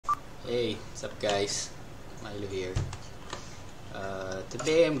Hey, what's up guys? Milo here.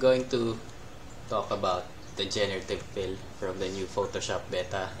 Today I'm going to talk about the generative fill from the new Photoshop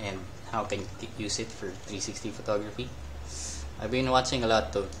beta and how can you use it for 360 photography. I've been watching a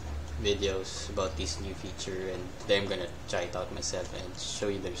lot of videos about this new feature and today I'm gonna try it out myself and show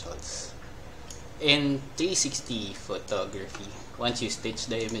you the results. In 360 photography, once you stitch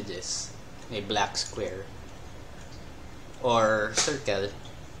the images, a black square or circle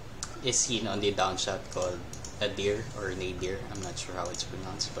is seen on the downshot called a deer or nadir. I'm not sure how it's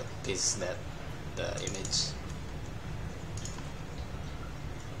pronounced, but is that the image?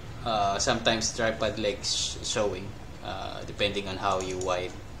 Sometimes tripod legs showing, depending on how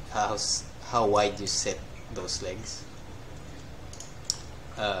wide you set those legs.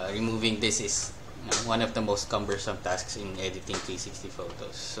 Removing this is one of the most cumbersome tasks in editing 360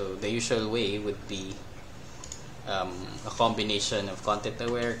 photos. So the usual way would be a combination of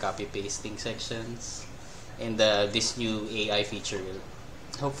content-aware, copy-pasting sections, and this new AI feature will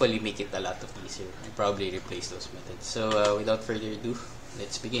hopefully make it a lot easier and probably replace those methods. So without further ado,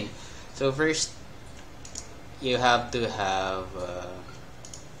 let's begin. So first, you have to have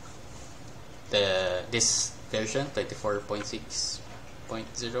this version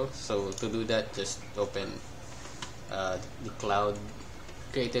 24.6.0. So to do that, just open the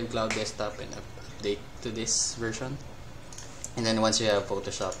Creative Cloud desktop and update to this version. And then once you have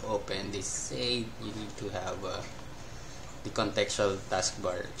Photoshop open, they say you need to have the contextual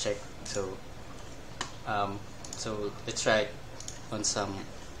taskbar checked. So let's try it on some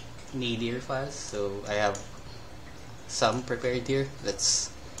nadir files. So I have some prepared here.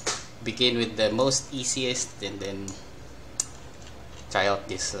 Let's begin with the most easiest and then try out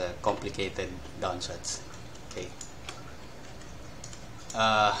these complicated downshots. Okay.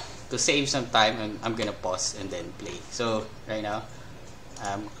 To save some time, I'm gonna pause and then play. So right now,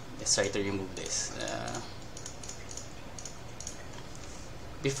 let's try to remove this.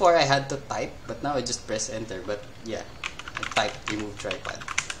 Before I had to type, but now I just press enter. But yeah, I type remove tripod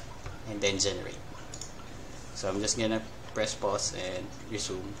and then generate. So I'm just gonna press pause and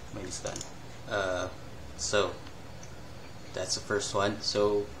resume when it's done. So that's the first one.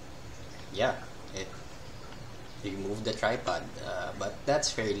 So yeah, it remove the tripod, but that's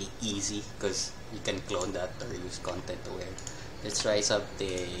fairly easy because you can clone that or use content aware. Let's try something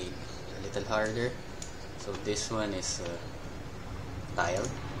a little harder. So this one is tile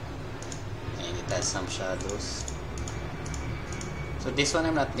and it has some shadows. So this one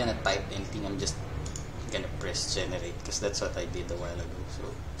I'm not gonna type anything, I'm just gonna press generate because that's what I did a while ago.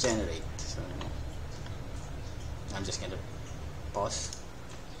 So generate. So I'm just gonna pause.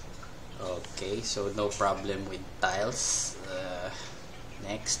 Okay, so no problem with tiles.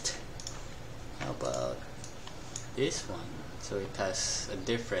 Next, how about this one? So it has a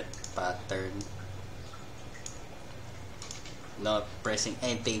different pattern. Not pressing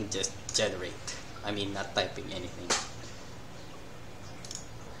anything, just generate. I mean, not typing anything.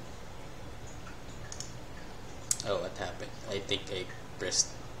 Oh, what happened? I think I pressed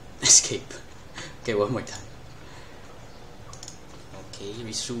escape. Okay, one more time. Okay,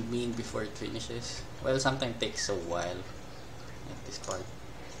 resuming before it finishes. Well, sometimes takes a while at this part.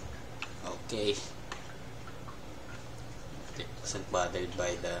 Okay. It wasn't bothered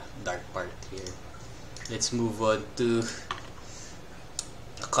by the dark part here. Let's move on to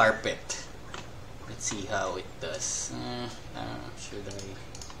a carpet. Let's see how it does. Should I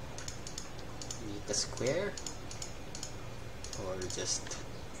make a square? Or just,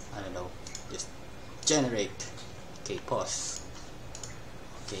 I don't know, just generate. Okay, pause.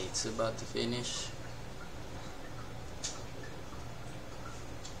 Okay, it's about to finish.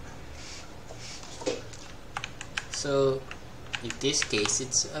 So in this case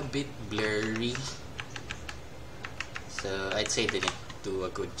it's a bit blurry, so I'd say they didn't do a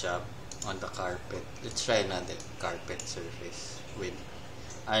good job on the carpet. Let's try another carpet surface with,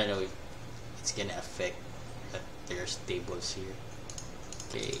 I don't know if it's gonna affect that there's tables here.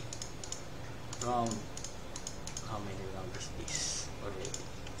 Okay, round, how many rounds is this already?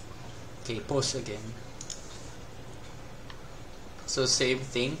 Okay, pause again. So same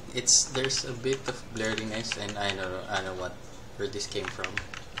thing. There's a bit of blurriness, and I don't know where this came from.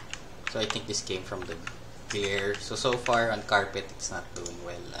 So I think this came from the glare. So far on carpet, it's not doing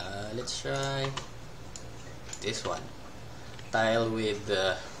well. Let's try this one. Tile with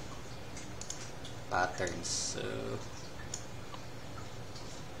patterns. So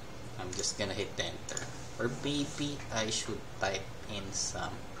I'm just gonna hit enter. Or maybe I should type in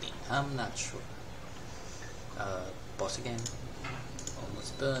something. I'm not sure. Pause again.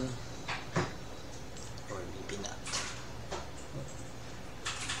 Almost done. Or maybe not.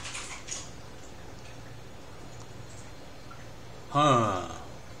 Huh.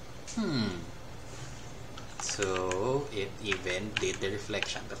 So it even did the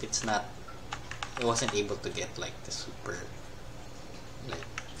reflection, but it's not. I wasn't able to get like the super like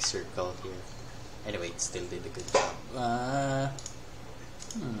circle here. Anyway, it still did a good job.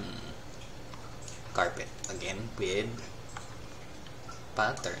 Carpet again with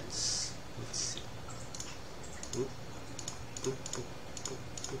patterns. Let's see. Oop, oop, oop, oop,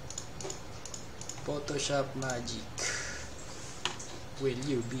 oop. Photoshop magic. Will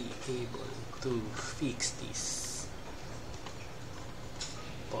you be able to fix this?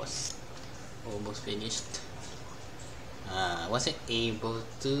 Pause. Almost finished. Wasn't able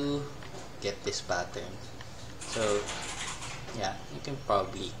to get this pattern. So yeah, you can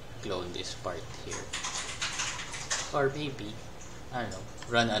probably clone this part here. Or maybe, I don't know,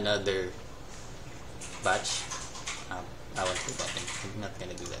 run another batch. I won't do that. I'm not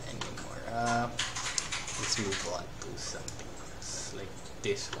gonna do that anymore. Let's move on to something else, like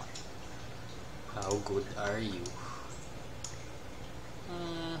this one. How good are you?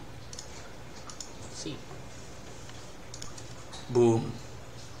 Let's see. Boom.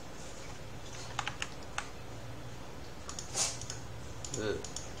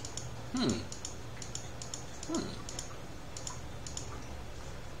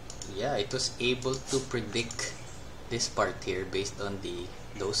 Yeah, it was able to predict this part here based on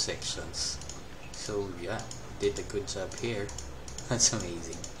those sections. So yeah, did a good job here. That's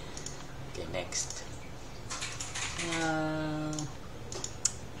amazing. Okay, next.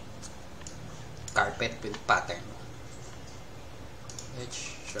 Carpet with pattern. Let's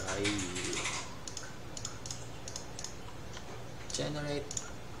try generate.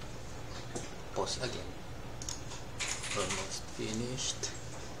 Pause again. Almost finished.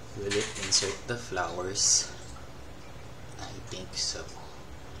 Will it insert the flowers? I think so.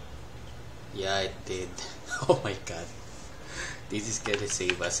 Yeah, it did. Oh my god. This is gonna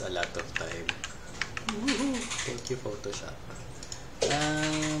save us a lot of time. Thank you, Photoshop.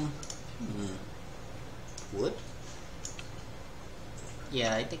 Wood?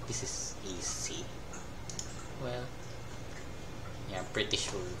 Yeah, I think this is easy. Well, yeah, I'm pretty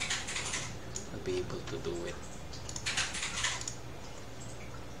sure I'll be able to do it.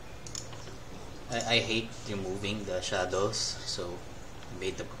 I hate removing the shadows, so I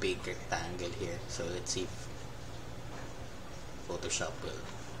made a big rectangle here. So let's see if Photoshop will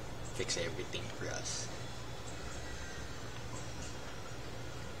fix everything for us.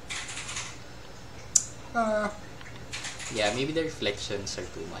 Yeah, maybe the reflections are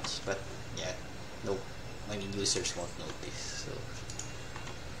too much, but yeah, no, I mean users won't notice. So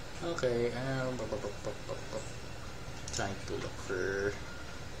okay, trying to look for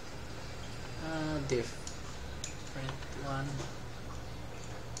different one.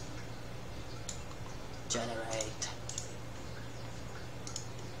 Generate.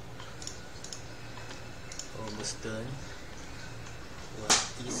 Almost done. What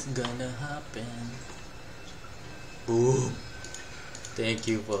is gonna happen? Boom! Thank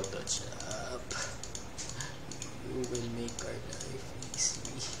you, Photoshop. You will make our life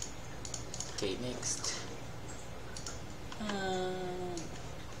easy. Okay, next.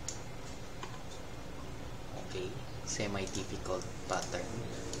 Okay, semi-difficult pattern.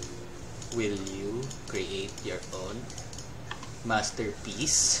 Will you create your own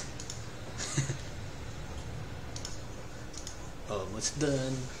masterpiece? Almost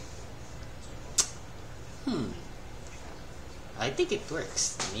done. I think it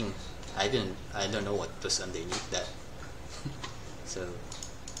works. I mean, I don't know what was underneath that. So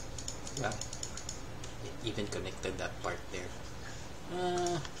yeah, it even connected that part there.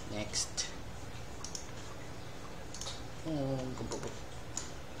 Next.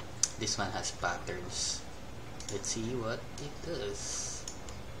 This one has patterns. Let's see what it does.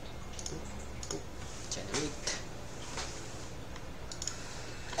 Generate.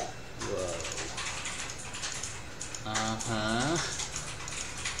 Whoa.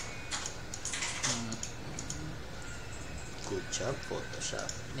 Good job,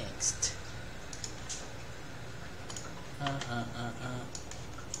 Photoshop. Next.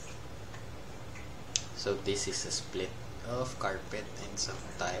 So this is a split of carpet and some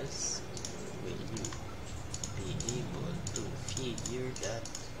tiles. Will you be able to figure that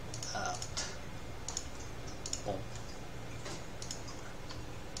out? Oh.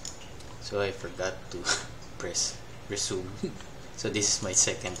 So I forgot to press resume. So this is my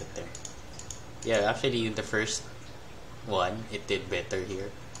second attempt. Yeah, actually in the first one it did better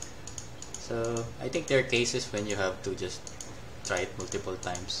here. So I think there are cases when you have to just try it multiple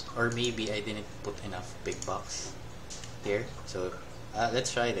times, or maybe I didn't put enough big box here. So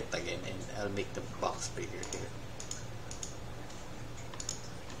let's try it again, and I'll make the box bigger here.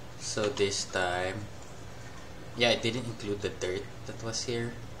 So this time, yeah, I didn't include the dirt that was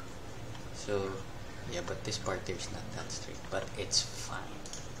here. So yeah, but this part here is not that straight, but it's fine.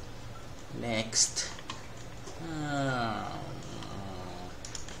 Next,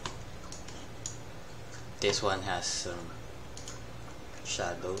 this one has some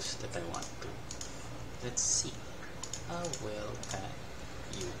shadows that I want to. Let's see how well can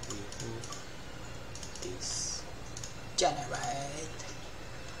you remove this. Generate.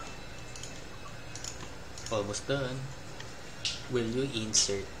 Almost done. Will you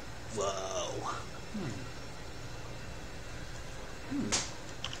insert? Wow.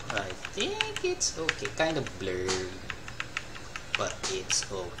 I think it's okay. Kind of blurry, but it's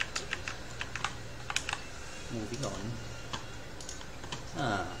okay. Moving on.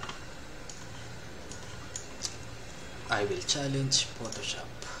 I will challenge Photoshop.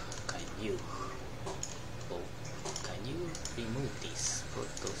 Can you remove this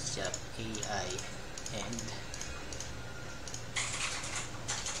Photoshop AI and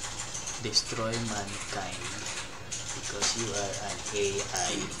destroy mankind because you are an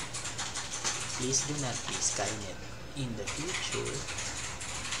AI. Please do not be Skynet in the future.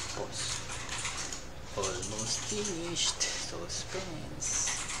 Pause. Almost finished. Suspense.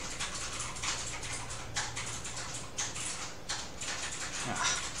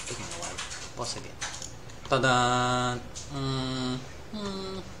 Taking a while. Pause again. Ta-da!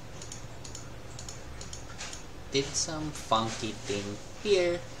 Did some funky thing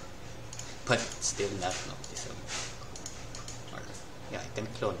here, but still not noticeable. Yeah, I can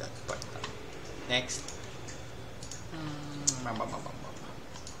clone that part now. Next.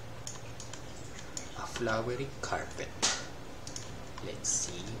 A flowery carpet. Let's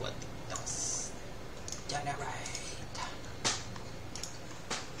see what it does. Generate.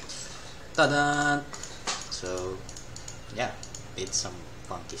 Ta-da! So, yeah, did some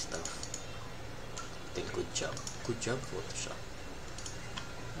funky stuff. Did good job. Good job, Photoshop.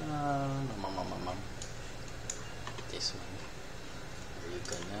 This one. Are you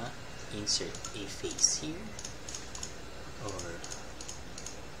gonna insert a face here? Or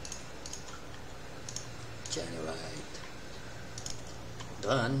generate?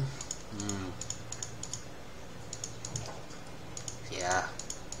 Done. Yeah,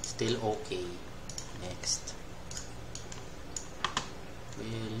 still okay. Next. Will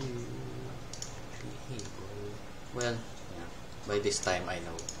you be able? Well, yeah. By this time I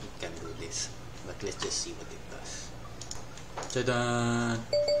know it can do this, but let's just see what it does. Ta-da!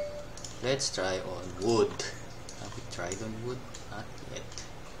 Let's try on wood. Have we tried on wood? Not yet.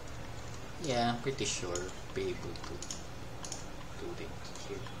 Yeah, I'm pretty sure we'll be able to do it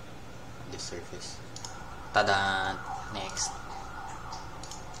here on the surface. Ta-da! Next.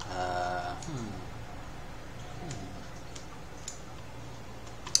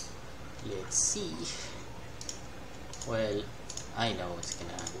 Let's see. Well, I know what's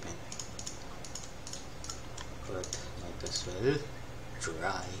gonna happen, but might as well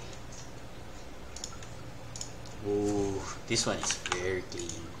try. Ooh, this one is very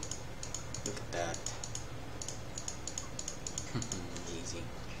clean. Look at that. Amazing.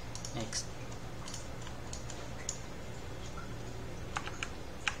 Next.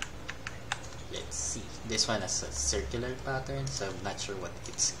 Let's see. This one has a circular pattern, so I'm not sure what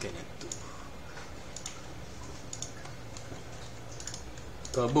it's gonna do.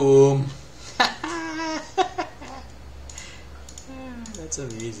 Kaboom! That's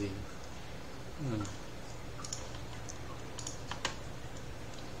amazing.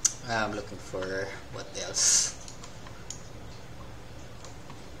 I'm looking for what else.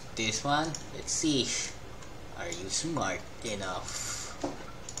 This one. Let's see. Are you smart enough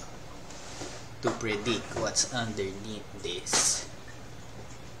to predict what's underneath this?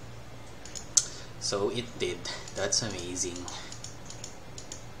 So it did. That's amazing.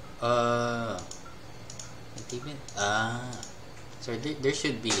 So there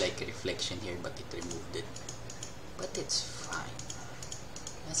should be like a reflection here, but it removed it. But it's fine.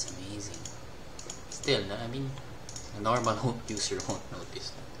 That's amazing. Still, I mean, a normal user won't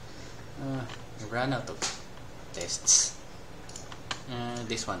notice that. I ran out of tests.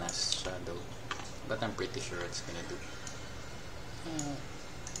 This one has shadow, but I'm pretty sure it's gonna do.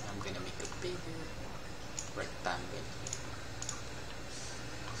 I'm gonna make a bigger rectangle.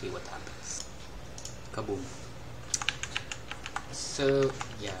 See what happens. Kaboom. So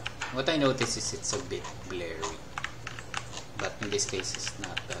yeah, what I notice is it's a bit blurry, but in this case it's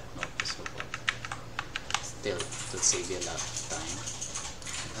not that noticeable. Still, it will save you a lot of time.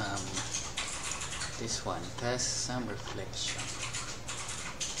 This one has some reflection.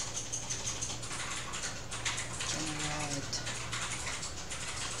 Alright.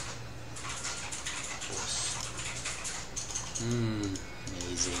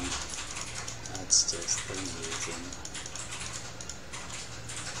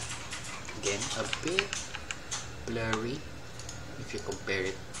 Again, a bit blurry if you compare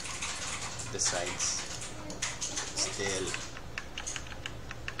it to the sides. Still,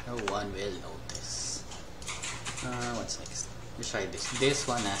 no one will notice. What's next? Let's try this. This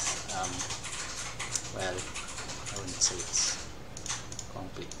one has, well, I wouldn't say it's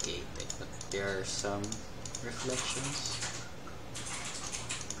complicated, but there are some reflections.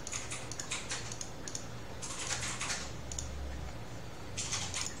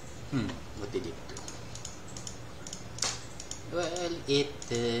 What did it do? Well, it,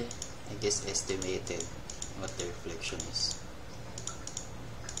 I guess, estimated what the reflection is.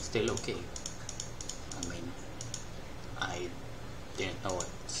 Still okay. I mean, I didn't know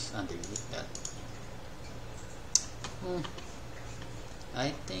what's underneath that. I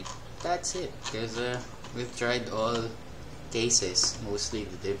think that's it, because we've tried all cases, mostly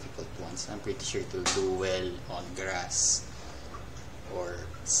the difficult ones. I'm pretty sure it will do well on grass or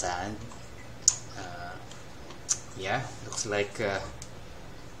sand. Yeah, looks like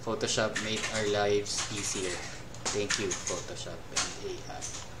Photoshop made our lives easier. Thank you, Photoshop and AI.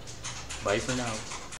 Bye for now.